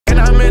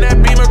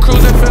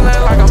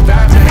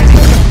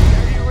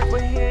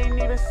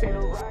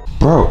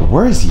Bro,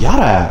 where's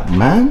Yada at,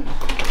 man?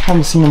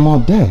 Haven't seen him all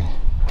day.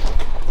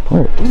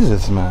 Where is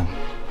this man?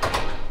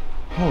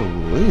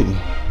 Holy.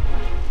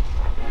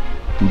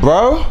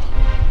 Bro?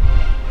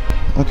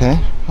 Okay,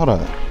 hold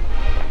on.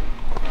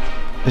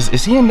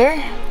 Is he in there?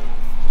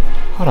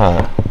 Hold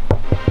on.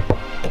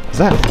 Is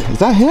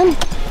that him?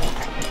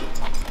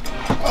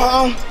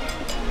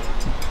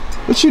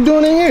 What you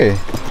doing in here?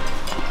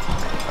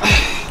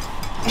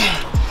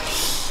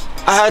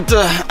 I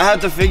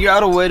had to figure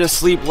out a way to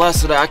sleep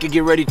less so that I could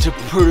get ready to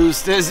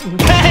produce this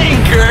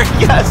banger.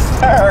 Yes,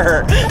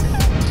 sir.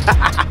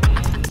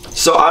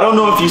 So I don't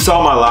know if you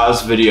saw my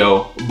last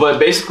video, but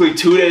basically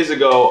 2 days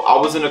ago, I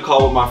was in a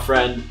call with my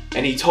friend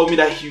and he told me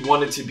that he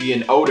wanted to be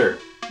an Oder.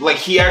 Like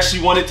he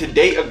actually wanted to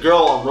date a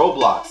girl on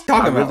Roblox.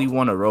 I really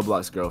want a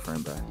Roblox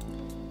girlfriend, bro.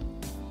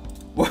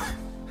 What?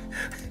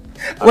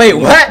 Wait,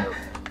 what?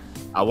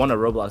 I want a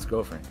Roblox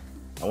girlfriend.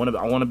 I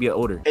want to be an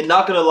Oder. And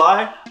not gonna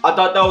lie, I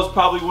thought that was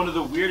probably one of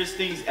the weirdest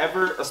things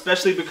ever,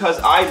 especially because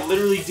I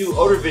literally do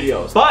Oder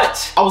videos.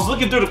 But I was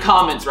looking through the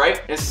comments,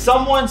 right? And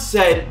someone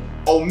said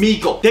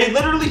Omegle. They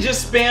literally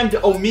just spammed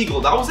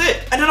Omegle. That was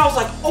it. And then I was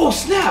like, oh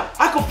snap,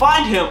 I could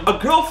find him a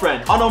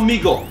girlfriend on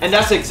Omegle. And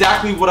that's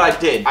exactly what I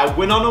did. I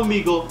went on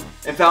Omegle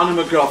and found him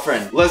a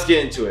girlfriend. Let's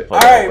get into it.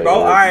 Alright,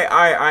 bro.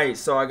 Alright.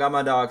 So I got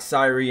my dog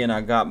Cire and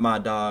I got my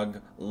dog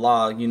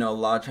Law. You know,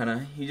 Law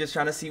he just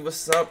trying to see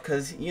what's up,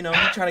 cause you know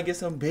he trying to get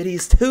some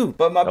biddies too.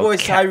 But my boy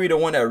Cire, the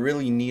one that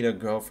really need a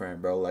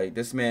girlfriend, bro. Like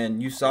this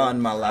man, you saw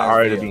in my last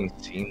tired video. of being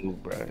single,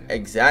 bro.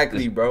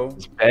 Exactly, bro.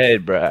 It's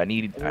bad, bro.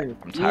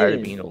 I'm tired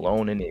of being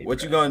alone in it.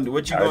 What you gonna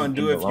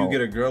do if you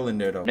get a girl in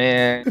there though?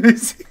 Man.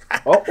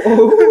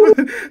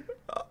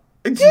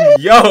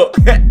 Yo,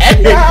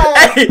 hey.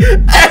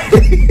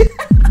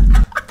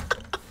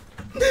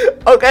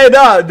 Okay,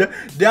 nah,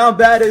 down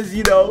bad is,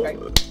 you know,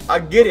 I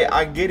get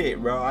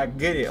it, bro. I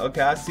get it. Okay,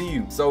 I see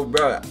you. So,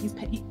 bro,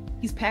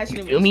 he's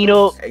passionate. You mean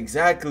though?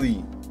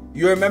 Exactly.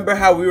 You remember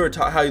how we were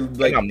talking? How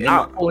like I'm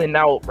not pulling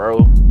out,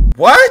 bro.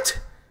 What?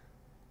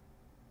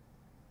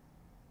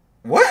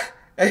 What?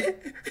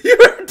 You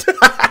were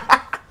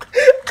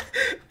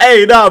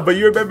Hey, nah, but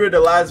you remember the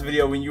last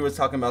video when you were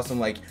talking about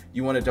some, like,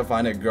 you wanted to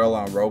find a girl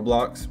on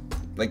Roblox?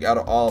 Like, out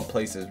of all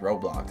places,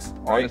 Roblox.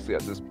 Right? Honestly,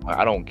 at this point,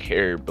 I don't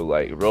care, but,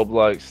 like,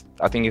 Roblox,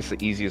 I think it's the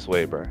easiest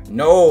way, bro.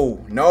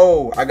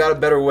 No, I got a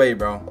better way,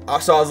 bro.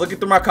 So I was looking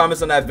through my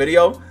comments on that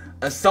video,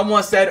 and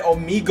someone said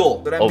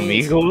Omegle. So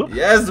Omegle?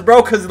 Yes,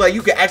 bro, because, like,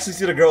 you can actually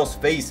see the girl's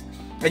face,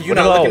 and you're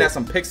not looking at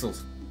some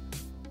pixels.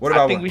 What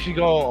about I think we should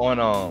go on,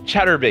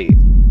 Chatterbait.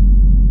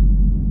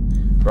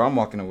 Bro, I'm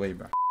walking away,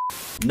 bro.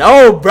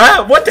 No,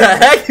 bro, what the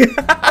heck?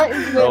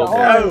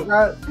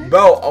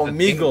 Bro,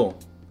 Omegle,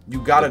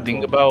 you gotta the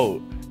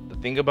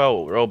thing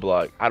about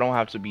Roblox, I don't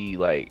have to be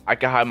like, I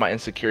can hide my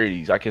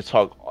insecurities. I can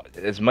talk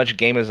as much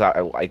game as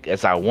I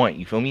want.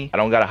 You feel me? I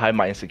don't gotta hide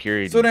my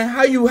insecurities. So then,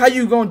 how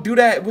you gonna do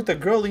that with a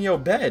girl in your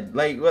bed?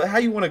 Like, how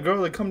you want a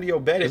girl to come to your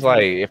bed? It's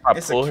like if I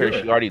pull her,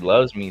 she already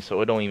loves me, so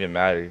it don't even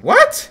matter.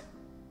 What?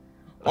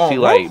 See,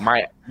 like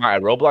my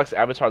Roblox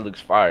avatar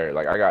looks fire.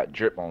 Like I got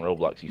drip on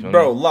Roblox. You feel me?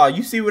 Bro, Law,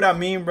 you see what I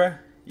mean, bro?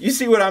 You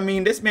see what I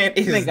mean? This man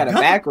is got it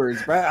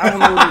backwards, bro. I don't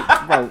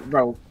know,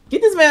 bro.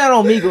 Get this man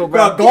on Omegle,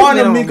 bro. Go on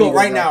Omegle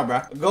right now,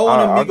 bro. Go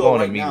on Omegle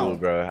right now,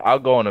 bro. I'll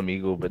go on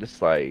Omegle, but it's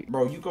like,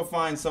 bro, you can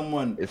find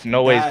someone. It's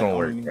no way it's gonna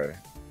work, bro.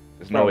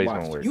 There's no way it's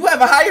gonna work. You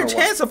have a higher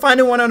chance of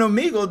finding one on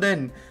Omegle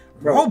than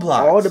Roblox.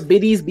 All the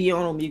biddies be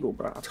on Omegle,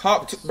 bro.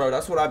 Bro.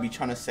 That's what I be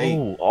trying to say.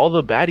 Oh, all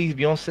the baddies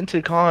be on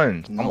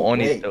Centicons. I'm on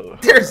it though.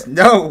 There's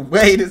no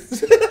way.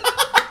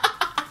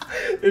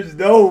 There's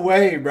no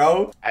way,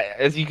 bro.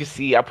 As you can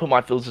see, I put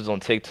my filters on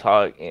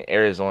TikTok in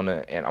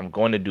Arizona, and I'm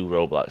going to do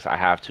Roblox. I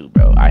have to,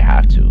 bro. I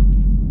have to.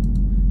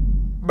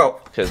 Bro.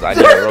 Because I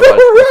need a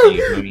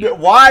Roblox pussy.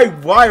 Why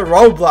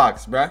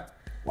Roblox, bro?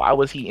 Why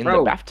was he in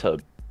the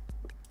bathtub?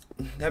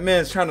 That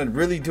man's trying to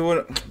really do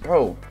it,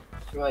 bro.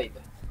 Right.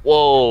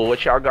 Whoa,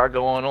 what y'all got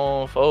going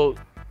on, folks?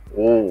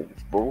 Whoa,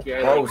 bro.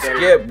 Bro,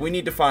 Skip, we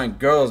need to find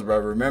girls, bro.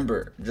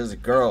 Remember, just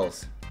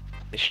girls.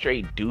 It's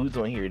straight dudes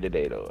on here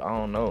today, though. I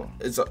don't know.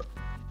 It's a.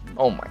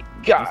 Oh my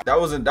god. That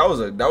was a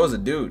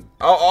dude.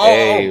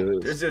 Hey,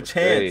 it's your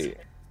chance.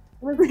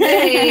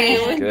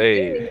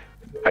 Hey.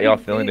 How y'all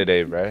feeling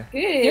today, bro?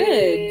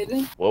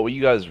 Good. What would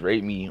you guys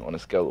rate me on a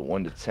scale of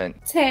 1 to 10?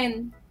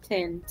 10.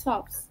 10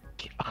 tops.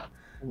 Oh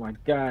my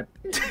god.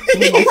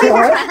 Yes.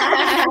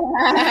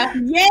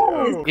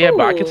 Yeah,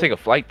 but I can take a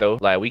flight though.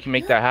 Like we can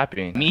make that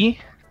happen. Me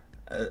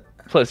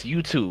plus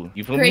you two.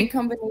 You feel me? Great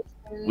combination.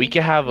 We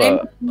can have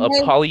a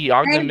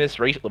polyamorous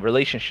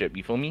relationship.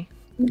 You feel me?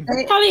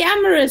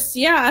 Polyamorous,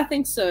 yeah, I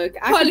think so.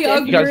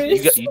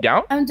 Polyamorous. You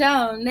down? I'm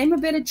down. Name a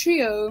better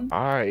trio.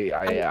 Alright,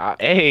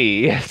 hey,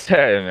 yes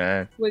sir,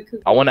 man.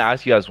 I want to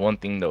ask you guys one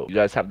thing though. You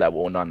guys have that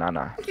one on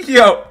nana?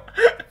 Yo,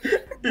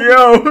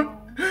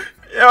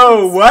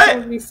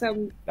 what?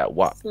 That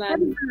WAP.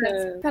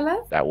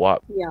 That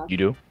WAP. Yeah. You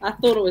do? I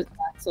thought it was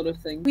that sort of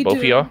thing. Both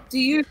of y'all? Do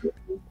you?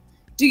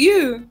 Do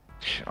you?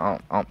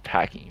 I'm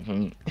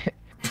packing.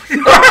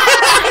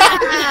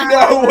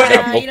 No way. I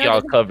got both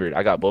y'all covered.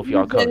 I got both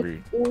y'all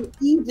covered.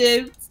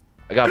 Egypt.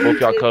 I got both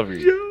y'all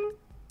covered.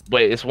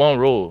 But it's one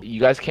rule. You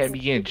guys can't be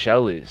getting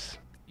jealous.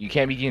 You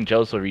can't be getting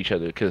jealous over each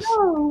other because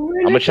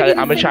I'm gonna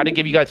try to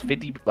give you guys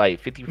 50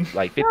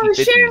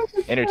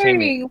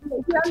 entertainment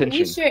attention.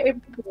 We share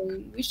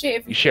everything. We share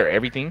everything. You share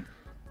everything?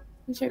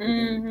 We share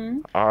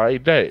everything. I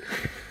bet.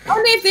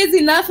 Only if there's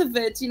enough of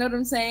it, you know what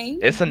I'm saying?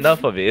 It's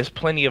enough of it. It's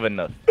plenty of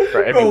enough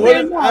for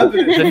everyone.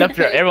 It's enough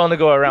for everyone to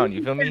go around,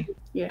 you feel me?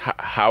 Yeah.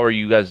 How are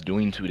you guys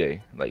doing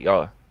today? Like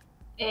y'all?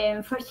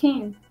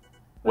 14.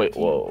 Wait,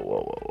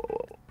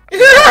 whoa.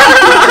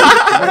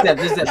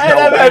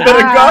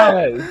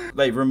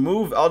 Like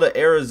remove all the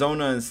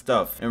Arizona and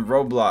stuff and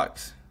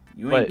Roblox.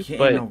 You ain't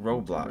getting no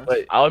Roblox.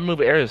 But I'll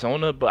remove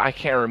Arizona, but I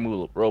can't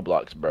remove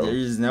Roblox, bro.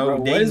 There's no.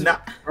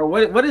 Bro,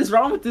 what is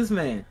wrong with this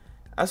man?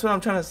 That's what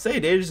I'm trying to say.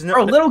 There's no.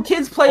 Bro, little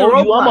kids play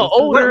Roblox. I'm an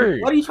older.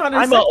 What are you trying to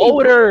say? I'm an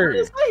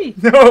older.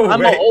 No,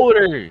 I'm an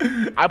older.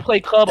 I play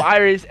Club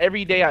Iris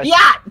every day.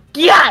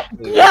 Yeah.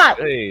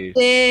 Hey,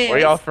 where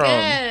y'all from?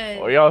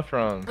 Where y'all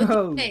from?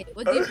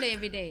 What do you play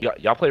every day?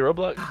 Y'all play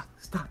Roblox?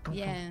 Stop.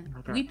 Yeah,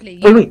 we play.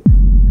 Wait.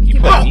 You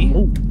play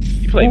me?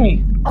 You play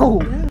me?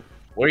 Oh.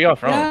 Where y'all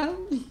from? Yeah.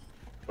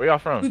 Where y'all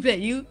from? We You play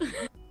you.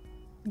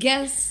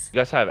 Guess.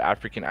 guys have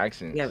African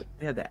accents. Yeah,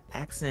 that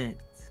accent.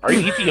 Are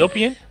you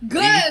Ethiopian?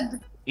 Good.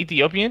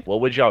 Ethiopian?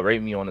 What would y'all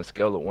rate me on a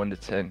scale of 1 to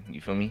 10?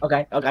 You feel me?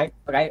 Okay.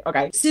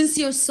 Since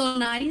you're so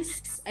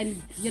nice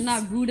and you're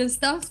not rude and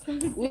stuff.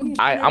 I'm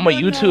a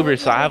YouTuber,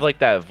 so I have like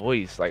that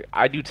voice. Like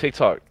I do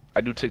TikTok.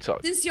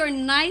 Since you're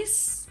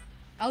nice,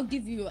 I'll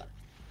give you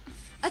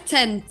a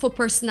 10 for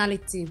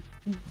personality.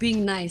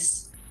 Being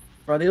nice.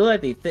 Bro, they look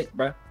like they thick,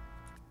 bro.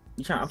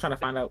 I'm trying to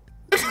find out.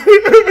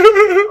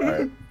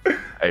 Alright.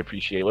 I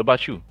appreciate it. What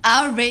about you?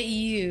 I'll rate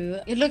you.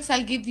 It looks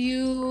I'll give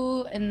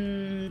you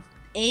an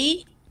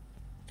 8.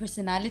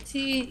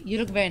 Personality, you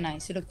look very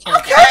nice. You look chill.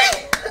 Okay.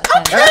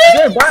 That's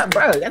good,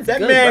 bro. That's That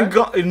good, man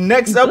bro.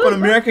 next up on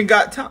American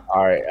Got Talent.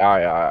 All right.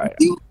 Have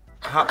you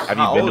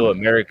been to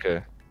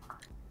America?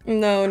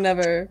 No,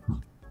 never.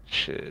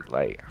 Shit,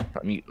 like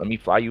let me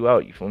fly you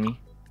out. You feel me?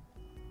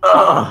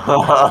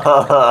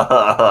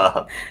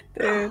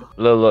 Dude.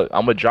 Look.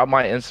 I'm gonna drop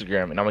my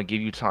Instagram and I'm gonna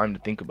give you time to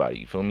think about it.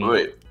 You feel me?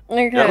 Wait.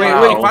 Okay.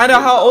 Wait. Find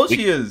out how old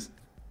she is.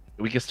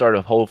 We can start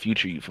a whole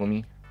future. You feel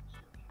me?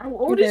 How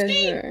old is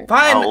he? Sure.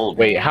 Fine.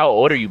 Wait, how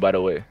old are you, by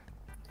the way?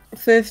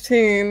 15.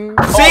 See, look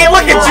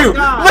at you.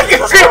 God. Look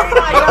at you.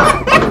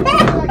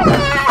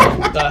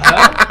 The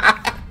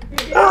hell?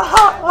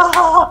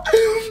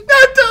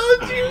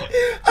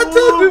 I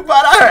told you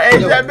about her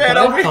age. That man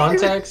Yo, over here.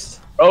 context.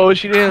 Oh,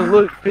 she didn't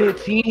look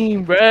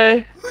 15,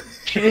 bruh.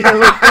 She didn't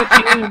look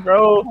 15,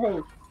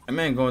 bro. That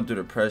man going through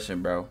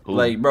depression, bro. Ooh.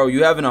 Like, bro,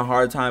 you having a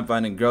hard time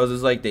finding girls.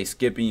 It's like they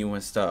skipping you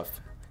and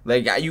stuff.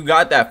 Like, you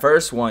got that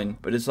first one,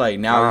 but it's like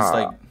now it's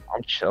like.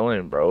 I'm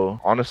chilling,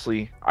 bro.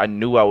 Honestly, I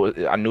knew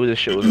this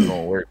shit wasn't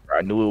gonna work. Bro.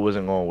 I knew it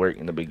wasn't gonna work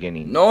in the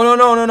beginning. No,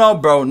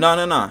 bro.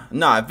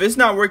 No. If it's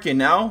not working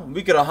now,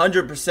 we could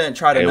 100%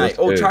 try tonight.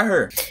 Oh, try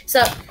her.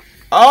 So.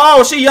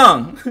 Oh, she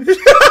young.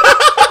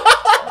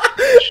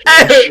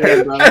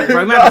 Hey, bro,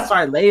 we might have to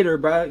start later,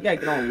 bro. You gotta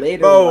get on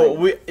later. Bro,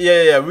 like,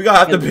 we gonna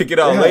have to pick it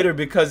up later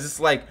because it's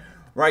like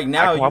right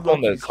now. I can hop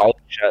on the college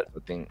chat, I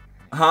think.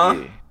 Huh?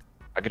 Yeah.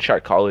 I could try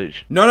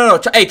college. No.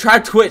 Hey, try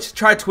Twitch.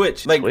 Like,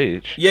 Twitch.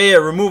 Yeah.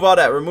 Remove all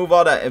that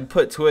and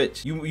put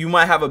Twitch. You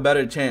might have a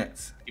better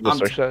chance. People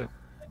search that.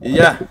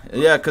 Yeah,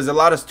 because a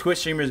lot of Twitch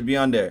streamers be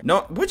on there.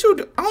 No, what you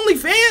do?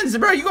 OnlyFans,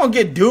 bro. You gonna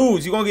get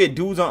dudes. You gonna get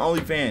dudes on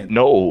OnlyFans.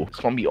 No, it's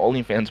gonna be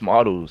OnlyFans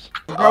models.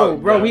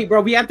 bro,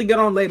 we have to get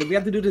on later. We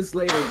have to do this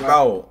later,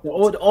 bro.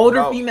 The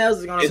older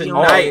females are gonna be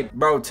on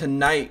later.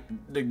 Tonight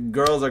the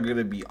girls are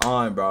gonna be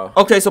on, bro.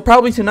 Okay, so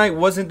probably tonight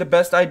wasn't the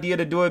best idea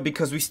to do it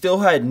because we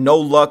still had no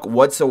luck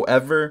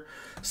whatsoever.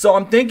 So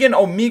I'm thinking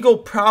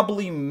Omegle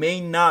probably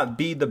may not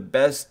be the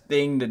best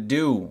thing to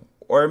do.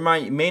 Or it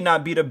may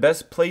not be the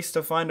best place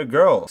to find a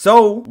girl.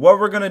 So what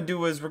we're gonna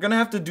do is we're gonna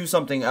have to do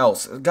something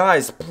else.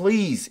 Guys,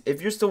 please,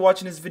 if you're still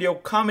watching this video,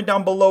 comment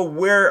down below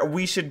where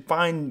we should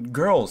find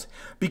girls.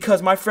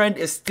 Because my friend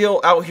is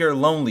still out here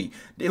lonely.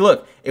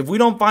 Look, if we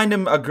don't find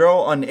him a girl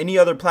on any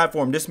other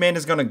platform, this man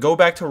is gonna go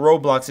back to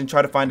Roblox and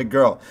try to find a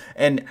girl.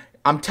 And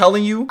I'm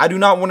telling you, I do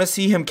not want to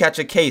see him catch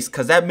a case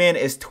because that man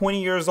is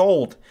 20 years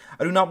old.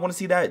 I do not want to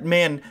see that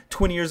man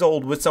 20 years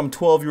old with some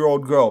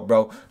 12-year-old girl,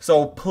 bro.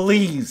 So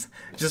please,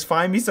 just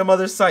find me some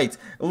other sites.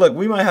 Look,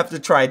 we might have to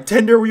try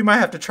Tinder. We might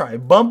have to try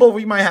Bumble.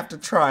 We might have to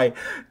try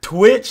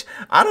Twitch.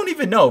 I don't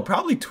even know.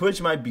 Probably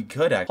Twitch might be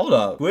good, actually. Hold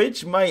up.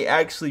 Twitch might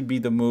actually be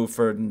the move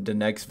for the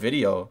next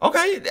video.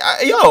 Okay,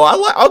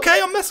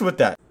 okay, I'm messing with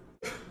that.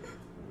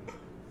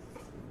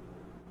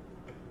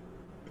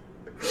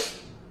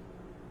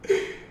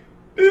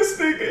 This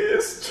nigga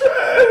is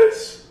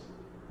trash.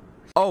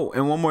 Oh,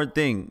 and one more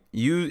thing.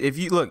 If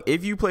you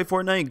play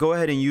Fortnite, go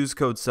ahead and use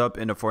code SUP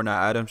in the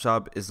Fortnite item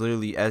shop. It's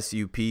literally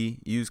SUP.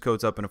 Use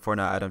code SUP in the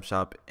Fortnite item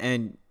shop.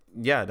 And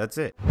yeah, that's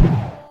it. Hey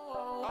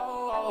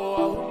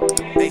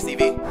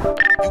CV,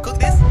 you cook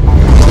this?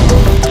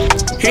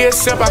 He a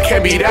simp, I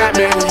can't be that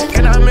man.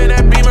 And I'm in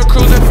that Beamer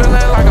cruising, feeling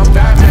like I'm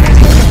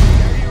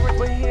Batman.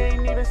 But he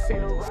ain't even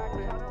seen a rock,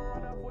 man.